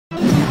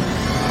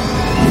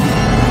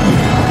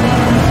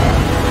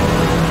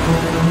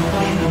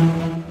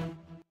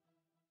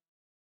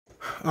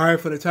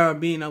Alright, for the time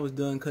being, I was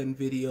done cutting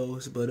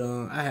videos, but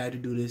I had to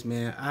do this,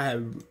 man. I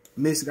have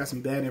got some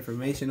bad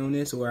information on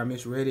this, or I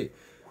misread it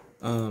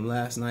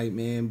last night,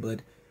 man. But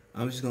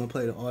I'm just gonna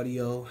play the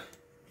audio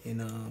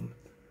and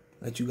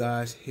let you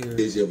guys hear.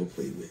 Players you ever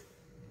played with?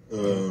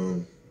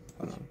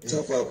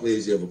 Top 5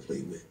 players you ever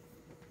played with?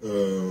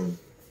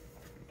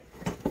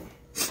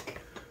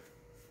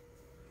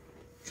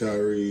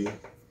 Kyrie,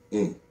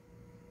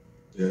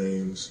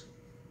 James,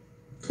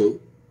 Cool,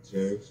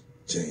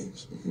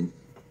 James.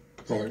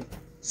 Harden,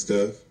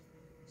 Steph,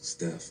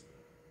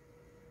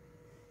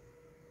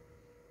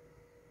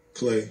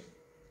 Clay.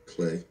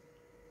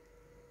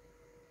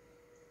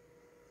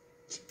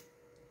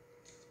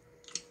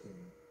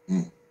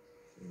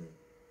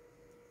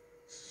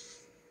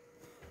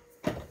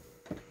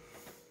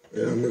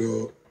 Yeah, I'm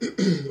gonna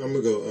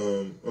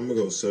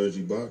go Serge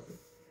Ibaka.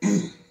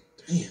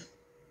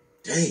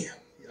 Damn.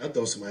 I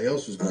thought somebody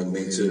else was going to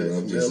Me go too.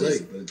 from LA.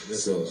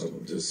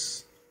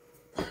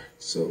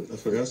 So I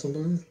forgot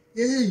somebody.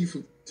 Yeah,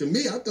 to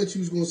me, I thought you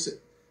was going to say.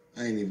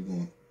 I ain't even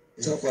going.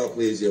 Top 5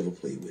 players you ever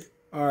played with.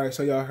 Alright,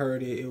 so y'all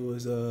heard it. It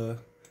was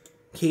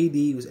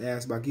KD was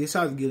asked by shout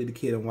out to Gilly the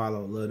Kid and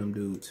Wallow. Love them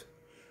dudes.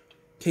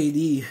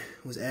 KD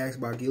was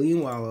asked by Gilly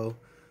and Wallow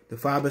the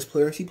 5 best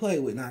players he played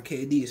with. Now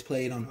KD has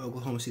played on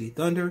Oklahoma City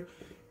Thunder.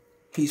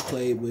 He's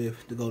played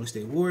with the Golden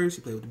State Warriors.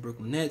 He played with the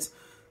Brooklyn Nets.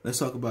 Let's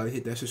talk about it.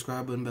 Hit that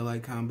subscribe button, bell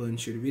icon button,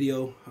 share the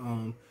video.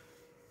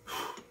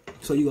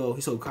 So you go.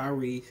 So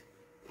Kyrie.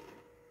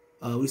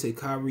 We say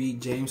Kyrie,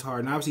 James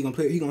Harden. Obviously,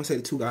 he's gonna say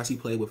the 2 guys he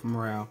played with for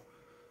morale.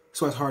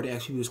 So it's hard to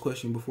ask you this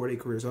question before their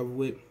career's over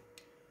with. He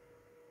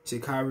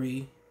said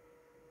Kyrie,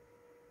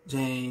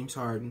 James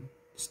Harden,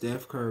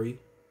 Steph Curry,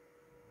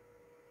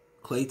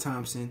 Klay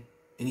Thompson,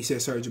 and he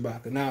said Serge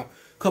Ibaka. Now, a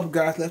couple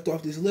guys left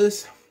off this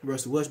list.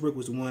 Russell Westbrook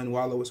was the one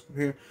Wallow was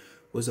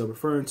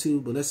referring to,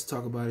 but let's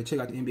talk about it. Check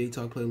out the NBA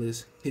Talk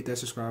playlist. Hit that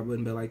subscribe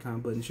button, bell icon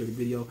button, share the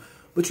video.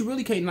 But you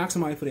really can't knock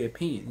somebody for their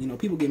opinion. You know,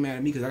 people get mad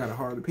at me because I got a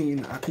hard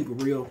opinion. I keep a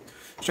real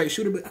straight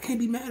shooter, but I can't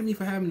be mad at me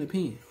for having an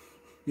opinion.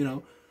 You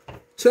know,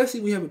 especially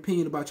when you have an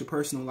opinion about your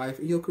personal life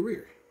and your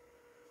career.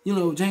 You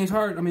know,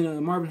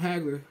 Marvin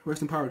Hagler,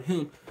 rest in power to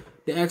him,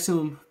 they asked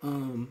him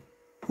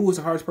who was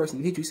the hardest person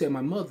to hit you. He said,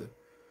 my mother.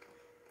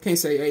 Can't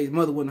say, hey, his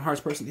mother wasn't the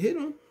hardest person to hit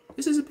him.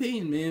 It's his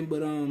opinion, man.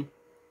 But,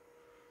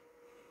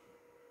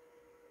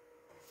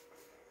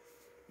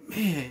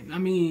 man, I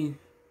mean,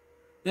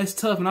 that's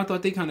tough. And I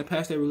thought they kind of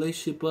passed that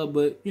relationship up.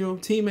 But, you know,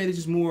 teammate is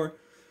just more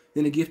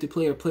than a gifted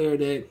player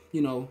that,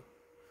 you know,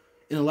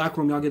 in the locker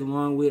room y'all get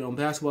along with. On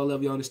basketball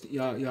level,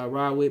 y'all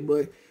ride with.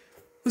 But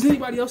was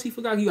anybody else he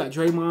forgot? You got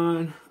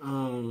Draymond.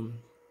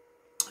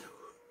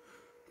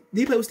 Did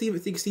he play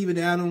with Steven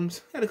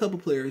Adams? Had a couple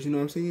players, you know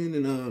what I'm saying?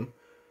 And,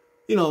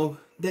 you know,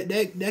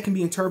 that can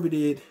be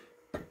interpreted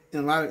in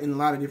a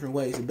lot of different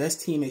ways. The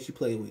best teammates you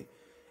play with.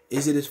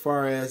 Is it as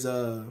far as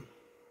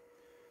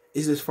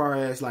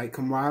like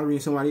camaraderie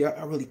and somebody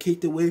I really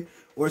kicked it with?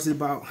 Or is it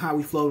about how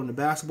we flowed on the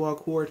basketball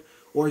court?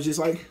 Or is it just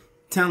like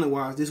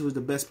talent-wise, this was the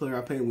best player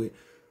I played with?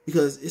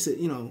 Because it's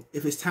you know,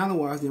 if it's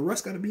talent-wise, then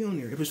Russ got to be on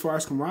there. If as far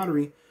as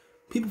camaraderie,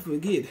 people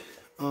forget.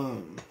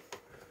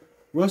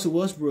 Russell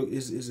Westbrook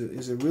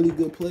is a really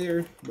good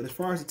player, but as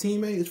far as a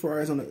teammate, as far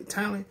as on the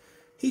talent,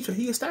 he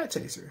a stat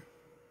chaser.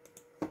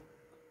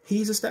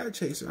 He's a stat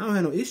chaser. I don't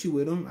have no issue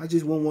with him. I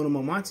just won't want him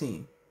on my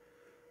team.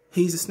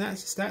 He's a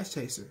stat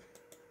chaser.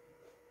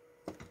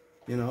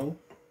 You know?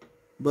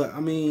 But, I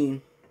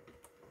mean...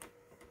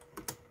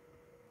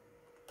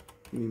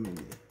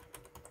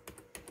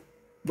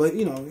 But,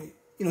 you know,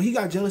 he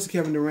got jealous of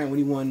Kevin Durant when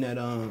he won that,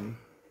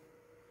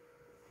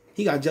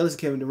 He got jealous of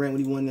Kevin Durant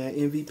when he won that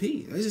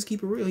MVP. Let's just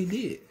keep it real. He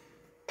did.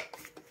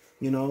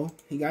 You know,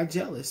 he got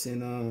jealous.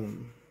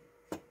 And,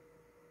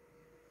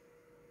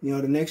 you know,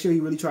 the next year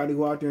he really tried to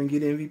go out there and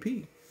get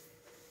MVP.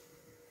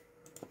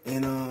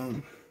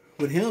 And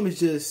with him, it's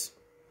just,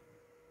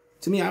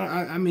 to me,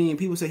 I mean,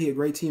 people say he a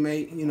great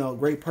teammate, you know,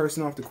 great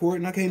person off the court.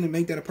 And I can't even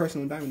make that a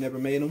personal diamond. Never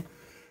met him.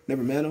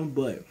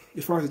 But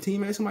as far as a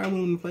teammate, somebody I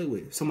want to play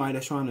with. Somebody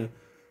that's trying to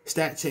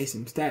stat chase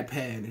him, stat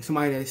pad. And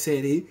somebody that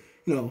said he,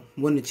 you know,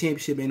 winning the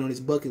championship ain't on his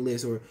bucket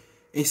list or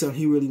ain't something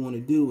he really want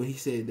to do. And he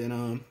said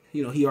that,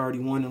 you know, he already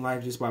won in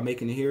life just by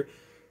making it here.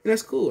 And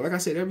that's cool. Like I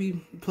said,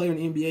 every player in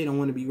the NBA don't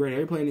want to be great.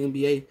 Every player in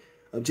the NBA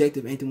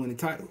objective ain't to win the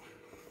title.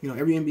 You know,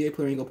 every NBA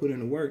player ain't going to put in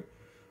the work.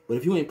 But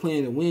if you ain't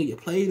playing to win, you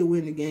play to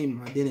win the game.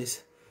 My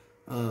Dennis,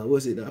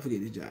 what's it? I forget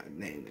his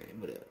name,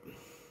 but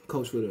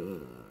coach for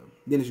the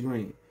Dennis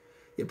Green.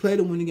 You play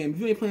to win the game. If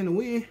you ain't playing to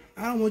win,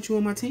 I don't want you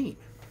on my team.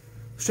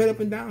 Straight up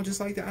and down, just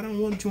like that. I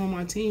don't want you on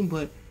my team.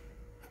 But,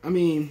 I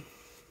mean,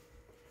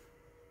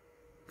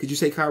 could you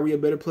say Kyrie a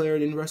better player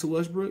than Russell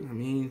Westbrook? I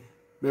mean,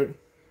 better. You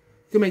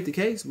can make the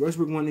case.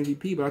 Westbrook won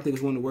MVP, but I think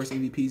it's one of the worst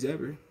MVPs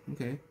ever.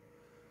 Okay.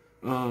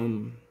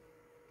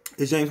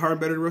 Is James Harden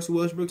better than Russell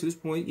Westbrook to this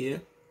point? Yeah.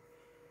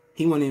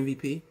 He won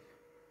MVP.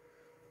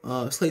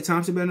 Is Klay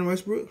Thompson better than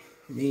Westbrook?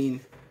 I mean,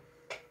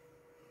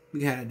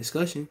 we had a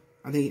discussion.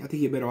 I think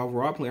he's a better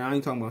overall player. I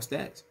ain't talking about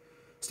stats.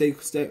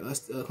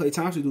 Klay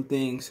Thompson do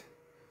things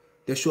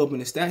that show up in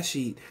the stat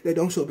sheet that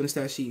don't show up in the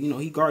stat sheet. You know,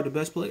 he guard the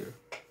best player.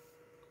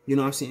 You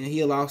know what I'm saying?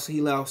 He allows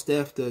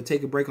Steph to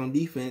take a break on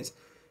defense.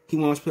 He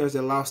wants players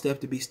that allow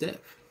Steph to be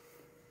Steph.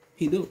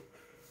 He do.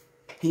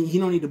 He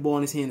don't need the ball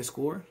in his hand to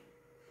score.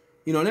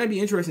 You know, that'd be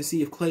interesting to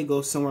see if Klay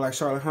goes somewhere like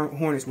Charlotte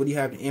Hornets. Would he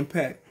have the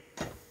impact?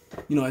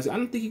 You know, I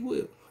don't think he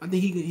will. I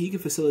think he can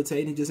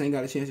facilitate. He just ain't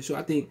got a chance to show.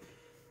 I think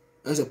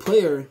as a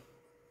player,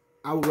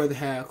 I would rather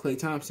have Klay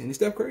Thompson. And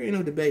Steph Curry, ain't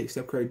no debate.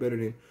 Steph Curry better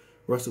than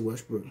Russell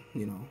Westbrook.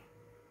 You know,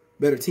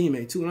 better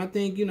teammate too. And I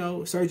think, you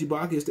know, Serge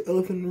Ibaka is the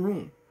elephant in the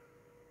room.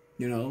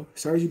 You know,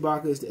 Serge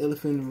Ibaka is the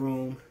elephant in the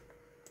room.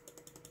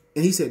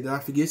 And he said, did I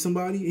forget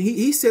somebody? And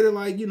he said it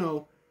like, you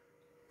know,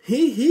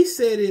 he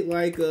said it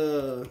like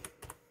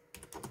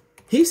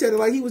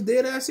he was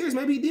dead ass serious.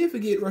 Maybe he did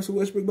forget Russell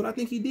Westbrook, but I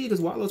think he did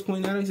because Wallow's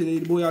pointing out, he said, hey,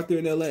 the boy out there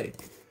in L.A.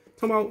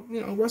 Talking about, you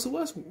know, Russell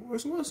Wilson. I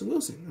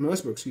mean,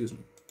 Westbrook, excuse me.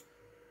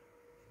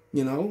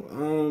 You know,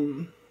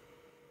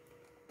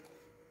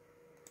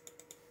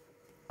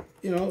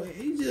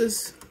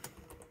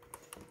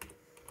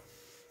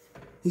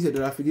 he said,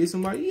 did I forget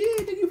somebody? Yeah,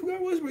 I think you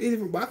forgot Westbrook. Is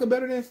Ibaka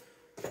better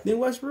than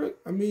Westbrook?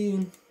 I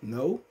mean,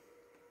 no.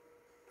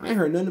 I ain't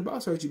heard nothing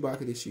about Serge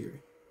Ibaka this year.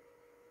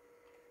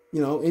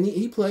 You know, and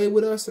he played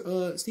with us,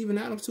 Steven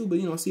Adams too, but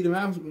you know, Steven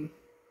Adams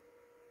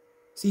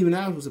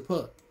was a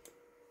pup.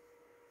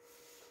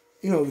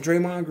 You know,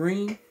 Draymond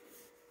Green.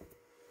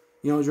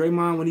 You know,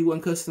 Draymond, when he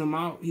wasn't cussing him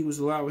out, he was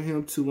allowing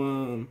him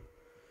to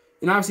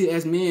and obviously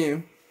as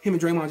men, him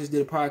and Draymond just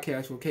did a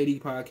podcast for KD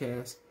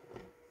podcast.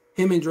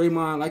 Him and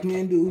Draymond, like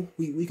men do,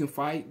 we can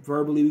fight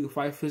verbally, we can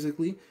fight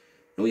physically,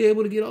 and we're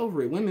able to get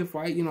over it. Women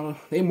fight, you know,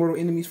 they're mortal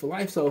enemies for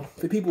life. So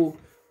for people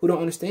who don't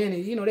understand it,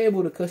 you know, they're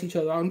able to cuss each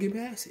other out and get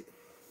past it.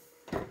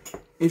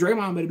 And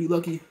Draymond better be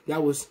lucky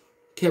that was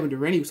Kevin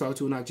Durant he was talking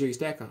to, not Jerry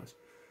Stackhouse.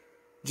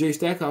 Jerry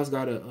Stackhouse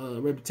got a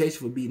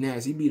reputation for beating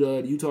ass. He beat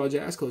the Utah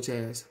Jazz coach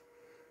ass.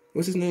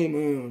 What's his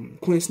name?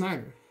 Quinn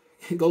Snyder.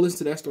 Go listen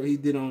to that story he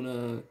did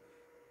on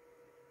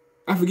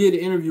I forget the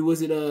interview.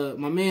 Was it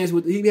my man's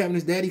with he be having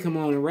his daddy come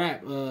on and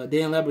rap,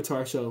 Dan Le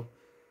Batard show.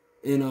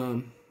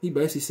 And he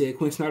basically said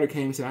Quinn Snyder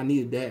came and said, I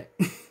needed that.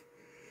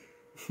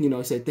 You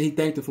know, said he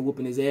thanked him for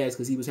whooping his ass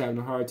because he was having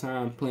a hard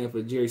time playing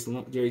for Jerry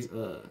Salone,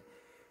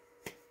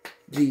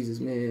 Jesus,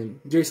 man.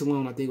 Jerry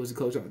Salone, I think, was the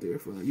coach out there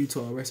for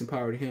Utah. Rest in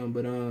power to him.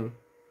 But, I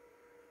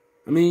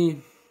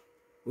mean,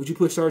 would you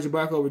put Serge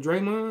Ibaka over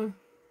Draymond?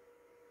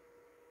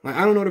 Like,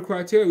 I don't know the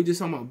criteria. We just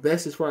talking about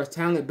best as far as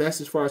talent,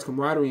 best as far as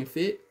camaraderie and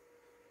fit.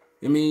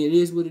 I mean, it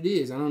is what it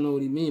is. I don't know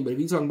what he mean. But if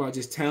you're talking about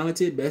just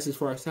talented, best as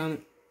far as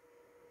talent,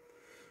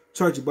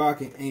 Serge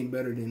Ibaka ain't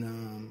better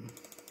than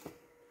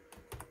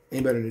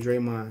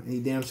Draymond. And he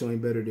damn sure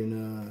ain't better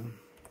than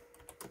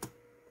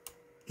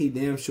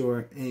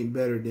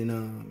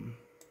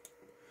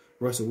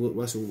Russell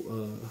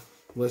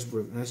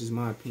Westbrook. And that's just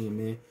my opinion,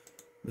 man.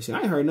 But shit, I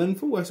ain't heard nothing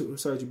from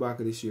Serge Ibaka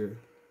this year.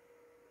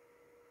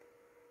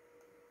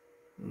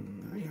 I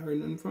ain't heard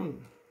nothing from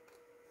him.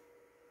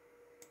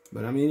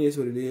 But I mean, it is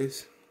what it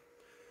is.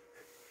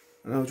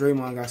 I know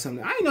Draymond got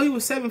something. I didn't know he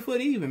was 7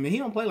 foot even, man. He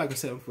don't play like a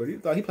 7 foot. He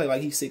thought he played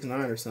like he's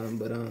 6'9" or something.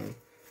 But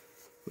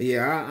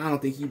yeah, I don't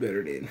think he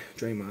better than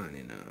Draymond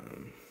and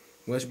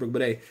Westbrook.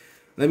 But hey,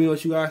 let me know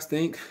what you guys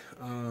think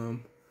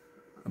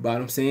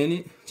about him saying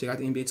it. Check out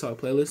the NBA Talk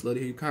playlist. Love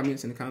to hear your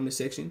comments in the comment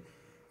section.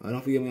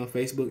 Don't forget me on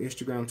Facebook,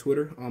 Instagram,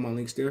 Twitter. All my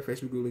links there.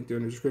 Facebook group link there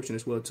in the description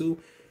as well too.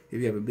 If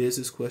you have a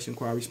business question,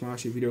 inquiry,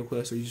 sponsorship, video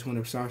request, or you just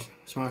want to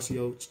sponsor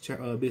your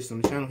business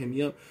on the channel, hit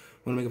me up.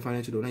 Want to make a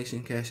financial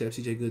donation? Cash App,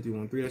 CJ Good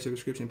 313. That's your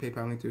description.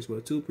 PayPal link there as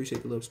well too.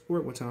 Appreciate the love,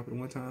 support. One time for the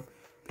one time.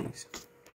 Peace.